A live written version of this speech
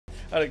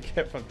I don't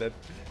care if I'm dead.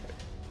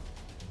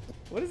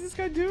 What is this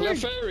guy doing?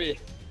 Clefable,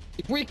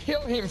 if we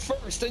kill him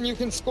first, then you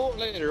can score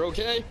later,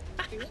 okay?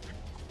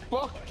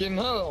 Fucking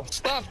hell.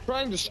 Stop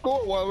trying to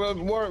score while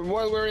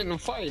we're in a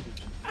fight.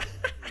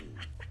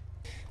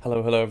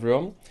 Hello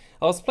everyone.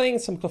 I was playing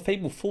some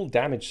Clefable full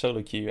damage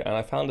solo queue and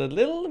I found a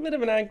little bit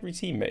of an angry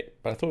teammate,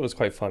 but I thought it was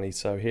quite funny,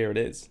 so here it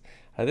is.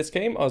 This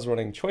game I was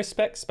running choice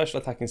specs, special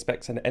attacking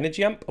specs and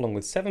energy amp along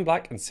with 7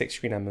 black and 6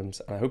 green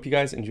emblems, and I hope you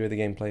guys enjoy the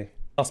gameplay.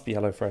 Must be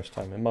HelloFresh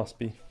time, it must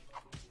be.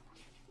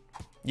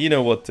 You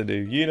know what to do,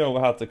 you know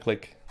how to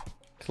click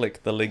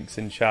the links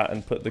in chat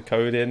and put the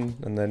code in,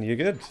 and then you're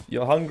good.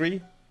 You're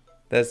hungry,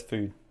 there's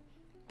food.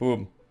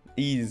 Boom.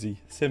 Easy,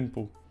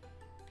 simple.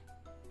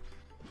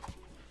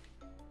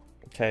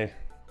 Okay,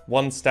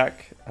 1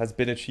 stack has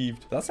been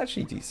achieved. That's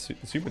actually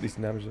super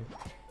decent damage though.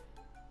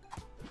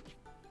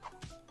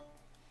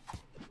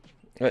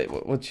 Wait,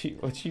 what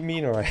you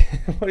mean, alright?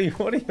 what are you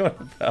on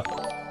about?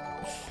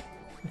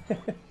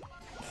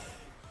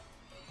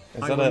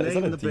 Is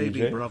that a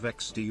baby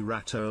BruvHD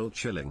Rattle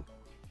chilling.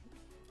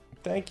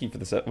 Thank you for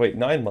the set. Wait,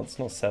 9 months,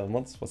 not 7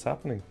 months. What's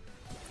happening?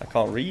 I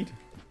can't read.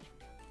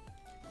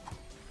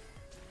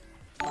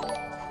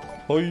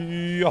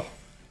 Oh,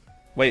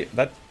 wait,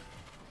 that.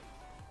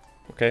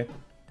 Okay.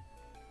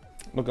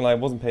 Not gonna lie, I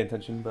wasn't paying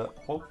attention, but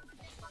oh,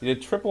 you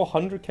did triple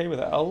 100k with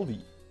Aldi.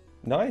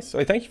 Nice.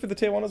 Oh, thank you for the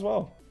tier 1 as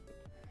well.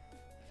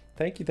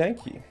 Thank you,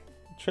 thank you.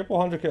 Triple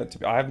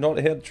 100k. I have not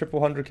hit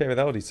triple 100k with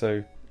Aldi,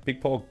 so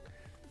big pog.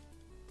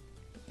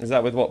 Is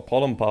that with what?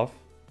 Pollen Puff?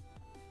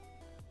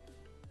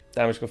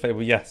 Damage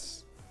Clefable,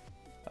 yes.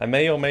 I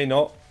may or may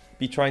not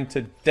be trying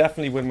to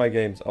definitely win my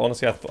games.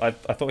 Honestly, I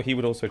thought he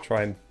would also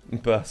try and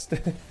burst.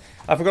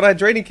 I forgot I had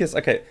Draining Kiss.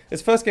 Okay,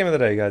 it's first game of the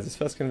day, guys. It's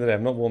first game of the day.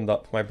 I'm not warmed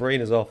up. My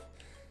brain is off.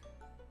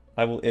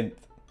 I will int.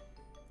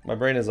 My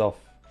brain is off.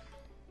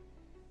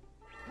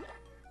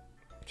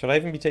 Should I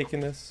even be taking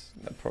this?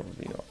 No,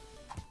 probably not.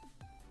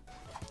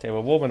 Okay,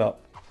 we're warming up.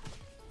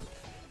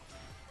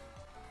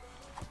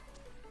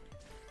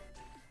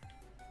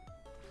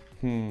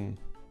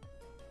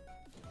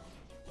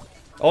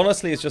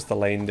 Honestly, it's just the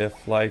lane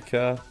diff. Like,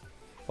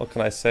 what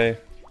can I say?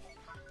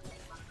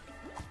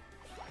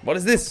 What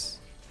is this?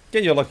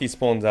 Get your lucky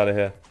spawns out of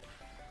here.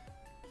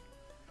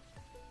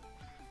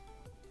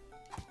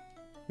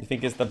 You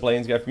think it's the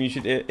Blaine's guy from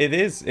YouTube? It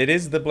is. It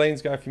is the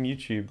Blaine's guy from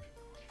YouTube.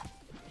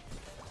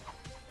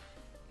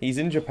 He's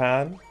in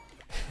Japan.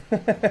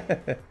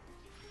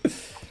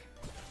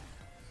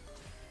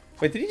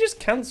 Wait, did he just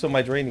cancel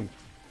my draining?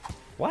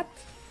 What?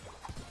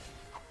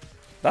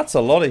 That's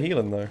a lot of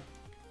healing though.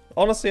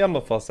 Honestly, I'm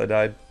not fussed I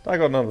died. I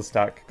got another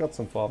stack. Got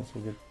some farms,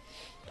 we're good.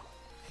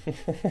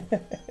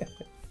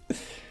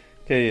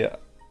 Okay, yeah.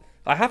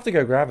 I have to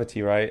go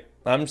gravity, right?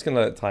 I'm just gonna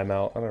let it time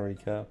out. I don't really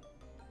care.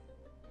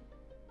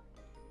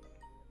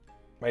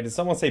 Wait, did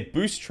someone say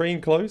boost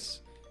train close?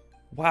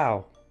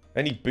 Wow.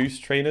 Any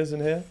boost trainers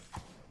in here?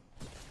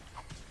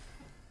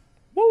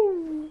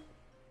 Woo!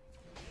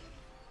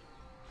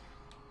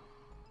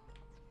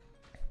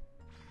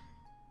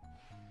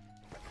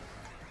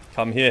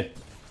 Come here.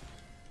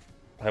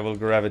 I will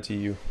gravity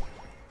you.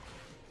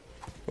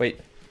 Wait.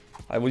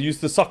 I will use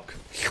the suck.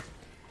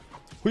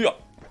 Hooyah!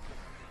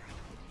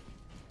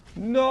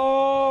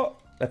 No!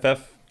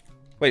 FF.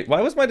 Wait,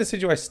 why was my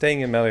Decidueye staying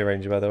in melee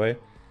range, by the way?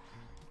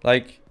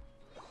 Like...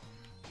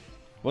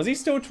 Was he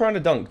still trying to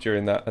dunk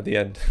during that at the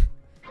end?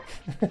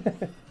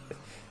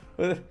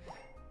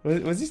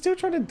 was he still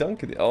trying to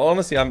dunk at the... Oh,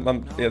 honestly,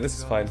 yeah, this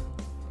is fine.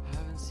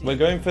 We're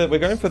going for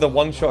the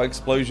one-shot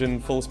explosion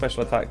full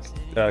special attack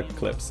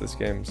clips this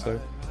game, so...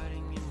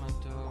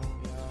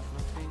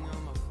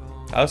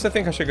 I also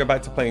think I should go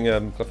back to playing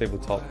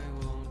Clefable top.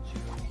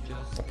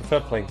 I prefer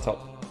playing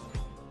top.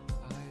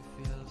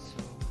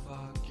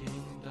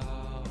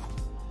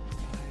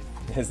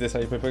 Is this how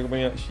you play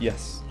Pokemon?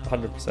 Yes,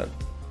 100%.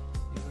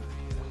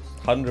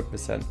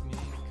 100%.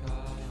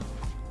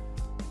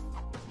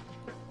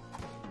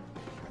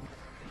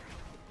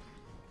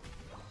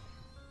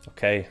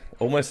 Okay,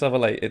 almost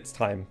level 8, it's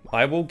time.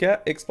 I will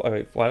get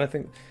wait, why do I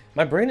think...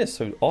 My brain is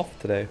so off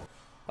today.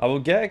 I will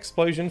get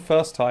explosion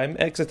first time,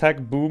 X attack,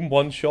 boom,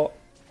 one shot.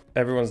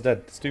 Everyone's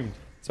dead, it's doomed,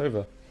 it's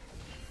over.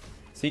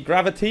 See,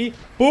 gravity,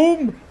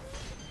 boom!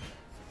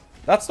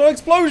 That's no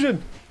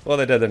explosion! Well,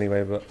 they're dead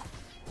anyway, but...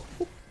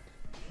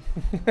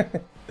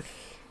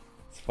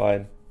 It's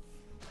fine.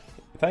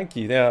 Thank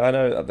you, yeah, I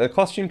know. The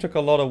costume took a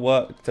lot of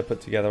work to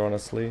put together,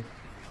 honestly.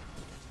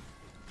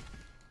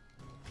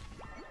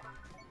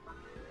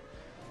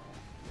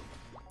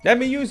 Let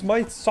me use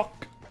my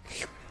sock.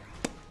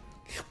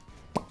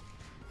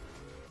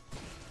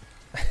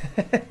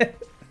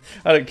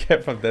 I don't care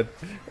if I'm dead.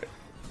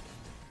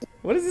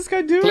 What is this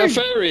guy doing?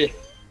 Clefable,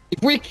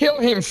 if we kill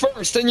him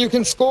first, then you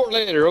can score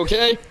later,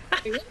 okay?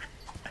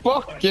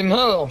 Fucking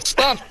hell.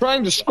 Stop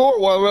trying to score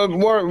while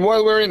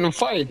we're in a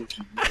fight.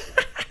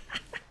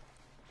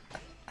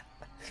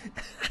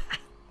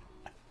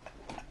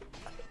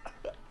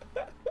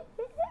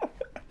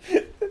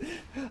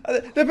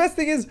 The best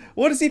thing is,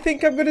 what does he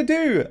think I'm going to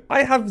do?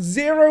 I have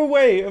zero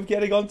way of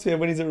getting onto him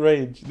when he's at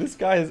range. This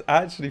guy is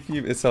actually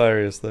fuming. It's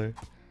hilarious, though.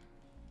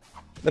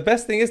 The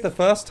best thing is, the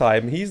first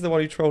time, he's the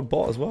one who trolled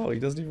bot as well. He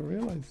doesn't even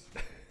realize.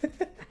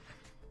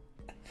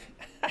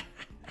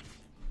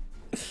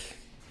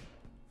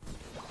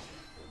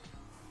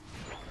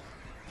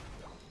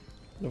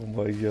 Oh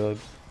my god.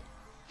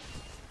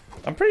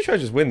 I'm pretty sure I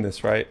just win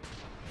this, right?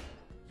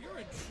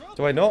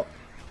 Do I not?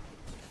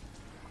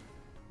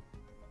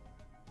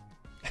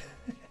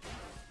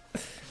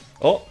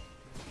 Oh!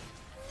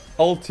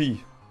 Ulti.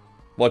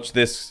 Watch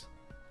this.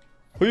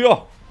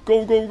 Hoo-yah!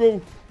 Go, go,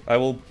 go! I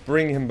will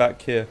bring him back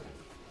here.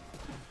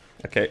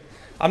 Okay.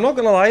 I'm not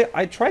gonna lie,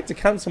 I tried to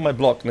cancel my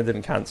block and it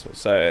didn't cancel,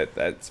 so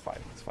it's fine,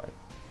 it's fine.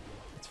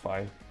 It's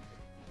fine.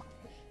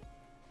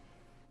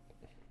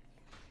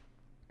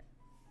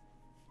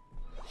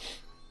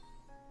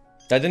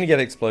 I didn't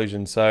get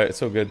explosion, so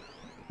it's all good.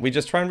 We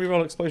just try and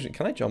reroll explosion.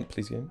 Can I jump,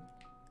 please, game?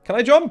 Can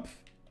I jump?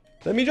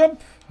 Let me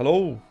jump!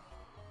 Hello?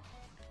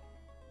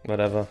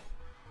 Whatever.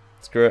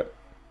 Screw it.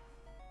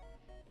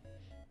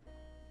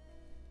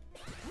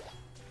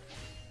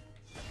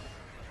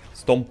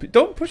 Stomp it.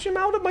 Don't push him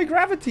out of my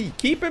gravity!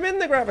 Keep him in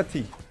the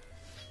gravity!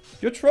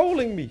 You're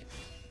trolling me!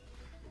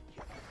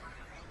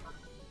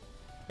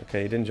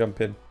 Okay, he didn't jump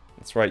in.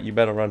 That's right, you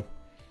better run.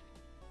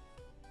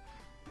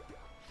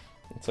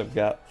 What's up,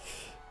 Gat?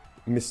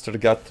 Mr.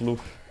 Gatlu.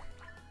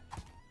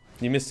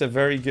 You missed a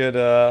very good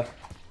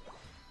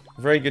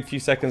few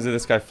seconds of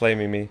this guy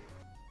flaming me.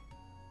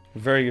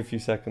 Very good few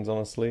seconds,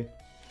 honestly.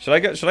 Should I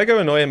go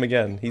annoy him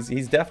again?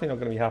 He's definitely not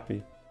gonna be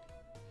happy.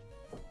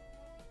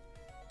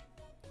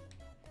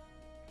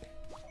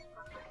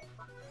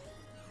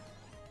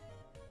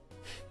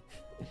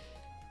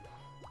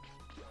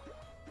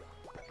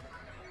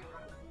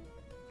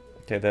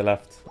 Okay, they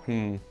left.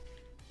 Come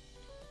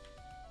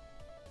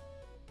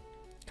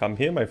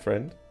here, my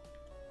friend.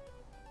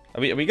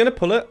 Are we gonna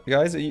pull it,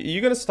 guys? Are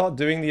you gonna start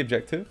doing the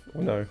objective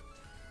or no?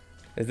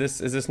 Is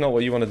this not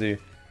what you want to do?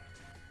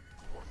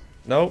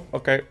 No?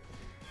 Okay.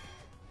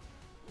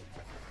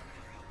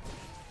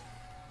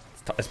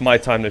 It's my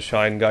time to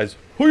shine, guys.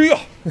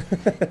 Hoo-yah!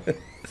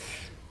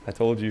 I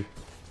told you.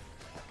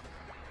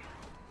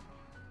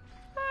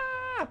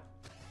 Ah!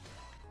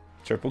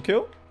 Triple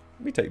kill?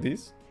 We take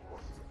these.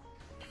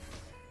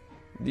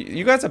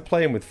 You guys are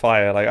playing with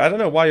fire. Like, I don't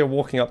know why you're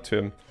walking up to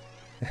him.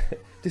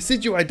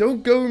 Decidueye,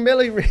 don't go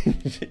melee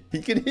range.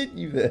 He can hit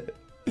you there.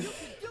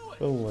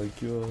 Oh my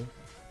god.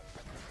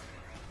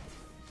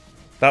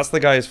 That's the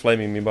guy who's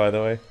flaming me, by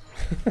the way.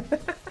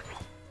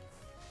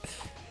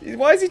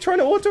 Why is he trying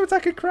to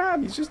auto-attack a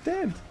crab? He's just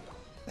dead.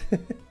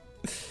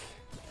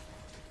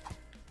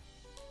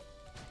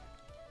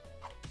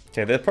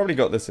 Okay, they've probably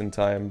got this in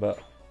time, but...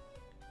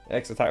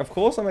 X-attack. Of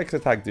course I'm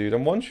X-attack, dude.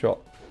 I'm one shot.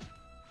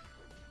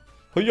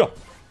 Hoo-yah!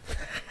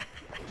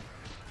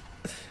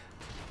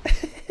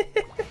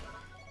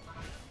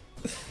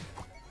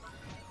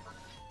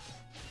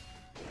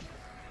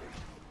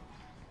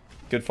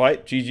 Good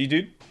fight. GG,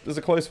 dude. It was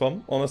a close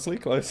one. Honestly,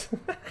 close.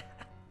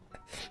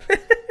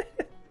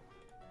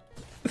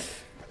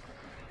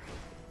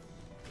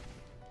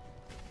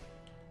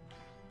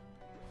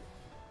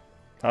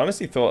 I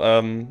honestly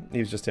thought he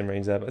was just in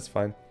range there, but it's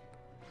fine.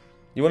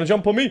 You want to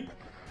jump on me?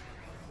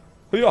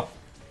 Hoo-yah!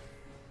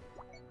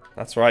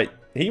 That's right.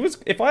 He was...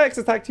 If I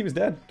X-attacked, he was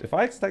dead. If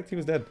I X-attacked, he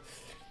was dead.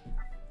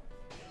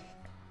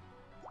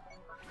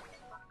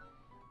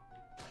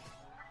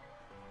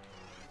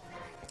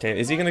 Okay,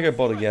 is he going to go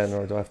bot again,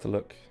 or do I have to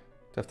look? Do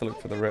I have to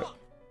look for the rip?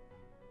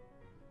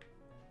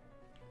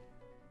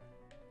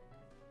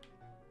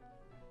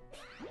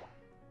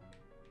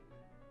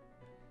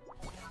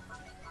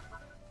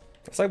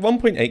 It's like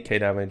 1.8k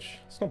damage.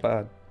 It's not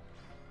bad.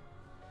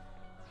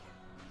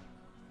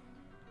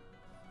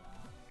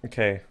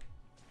 Okay.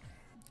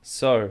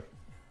 So,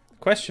 the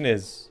question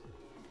is,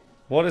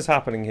 what is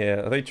happening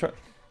here? Are they trying...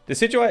 The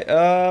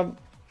Decidueye,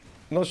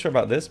 not sure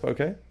about this, but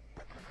okay.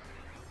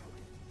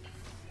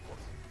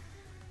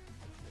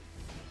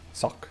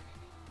 Suck.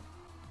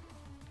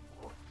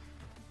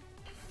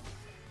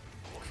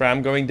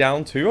 Cram going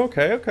down too.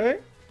 Okay, okay.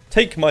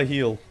 Take my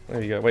heal.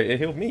 There you go. Wait, it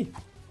healed me.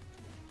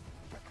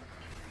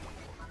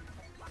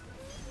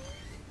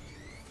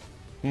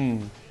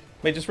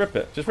 Wait, just rip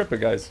it. Just rip it,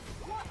 guys.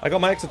 I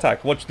got my X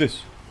attack. Watch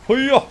this.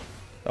 Hoo-yah!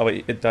 Oh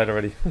wait, it died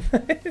already.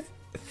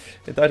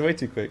 It died way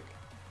too quick.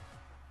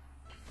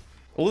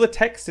 All the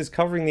text is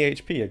covering the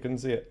HP. I couldn't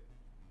see it.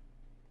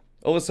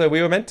 Also,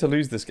 we were meant to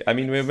lose this game. I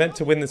mean, we were meant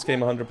to win this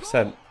game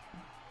 100%.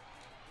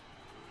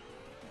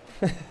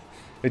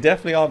 We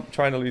definitely aren't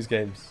trying to lose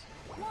games.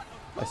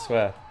 I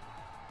swear.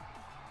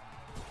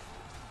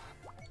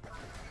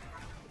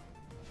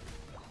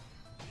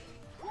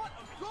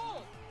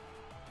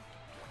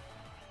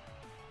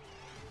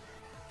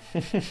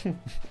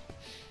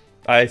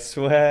 I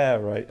swear,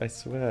 right? I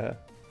swear.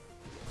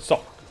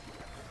 Sock.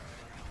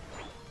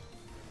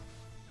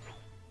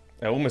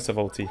 I almost have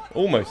ulti.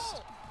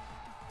 Almost.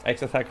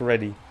 X attack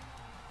ready.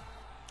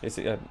 Is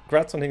it,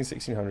 grats on hitting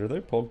 1600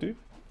 though, Pog dude.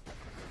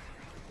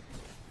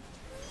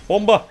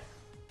 Bomba.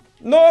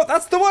 No,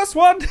 that's the worst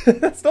one.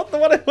 That's not the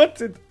one I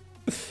wanted.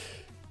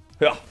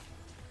 Yeah.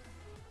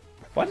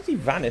 Why did he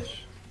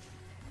vanish?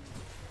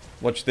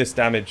 Watch this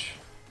damage.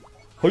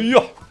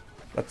 Hiya!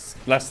 That's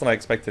less than I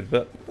expected,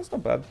 but that's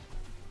not bad.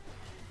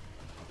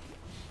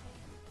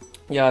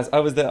 Yeah,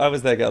 I was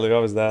there, Galu, I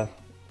was there.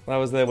 I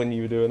was there when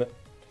you were doing it.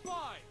 5,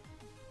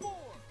 4,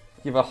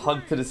 Give a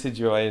hug to the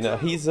Decidueye.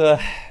 He's, I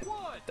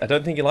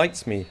don't think he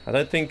likes me. I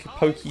don't think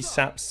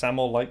Pokesap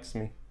Samol likes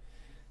me.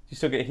 You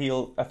still get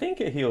healed? I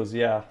think it heals,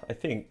 yeah, I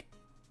think.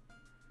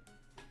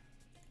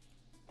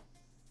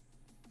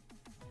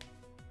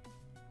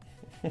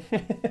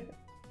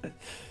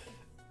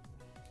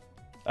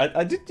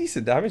 I did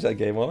decent damage that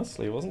game,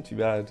 honestly. It wasn't too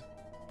bad.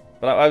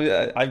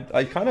 But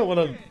I kind of want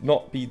to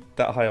not be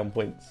that high on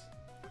points.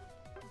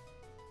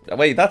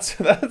 Wait, that's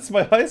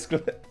my high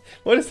score.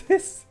 What is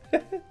this?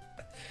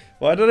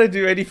 Why did I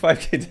do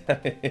 85k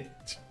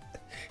damage?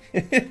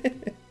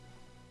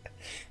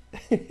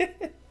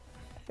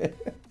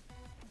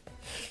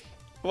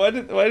 Why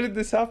did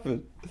this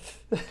happen?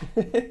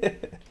 There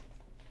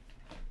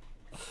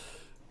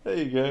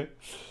you go.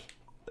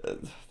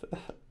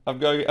 I'm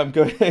going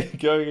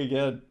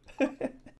again.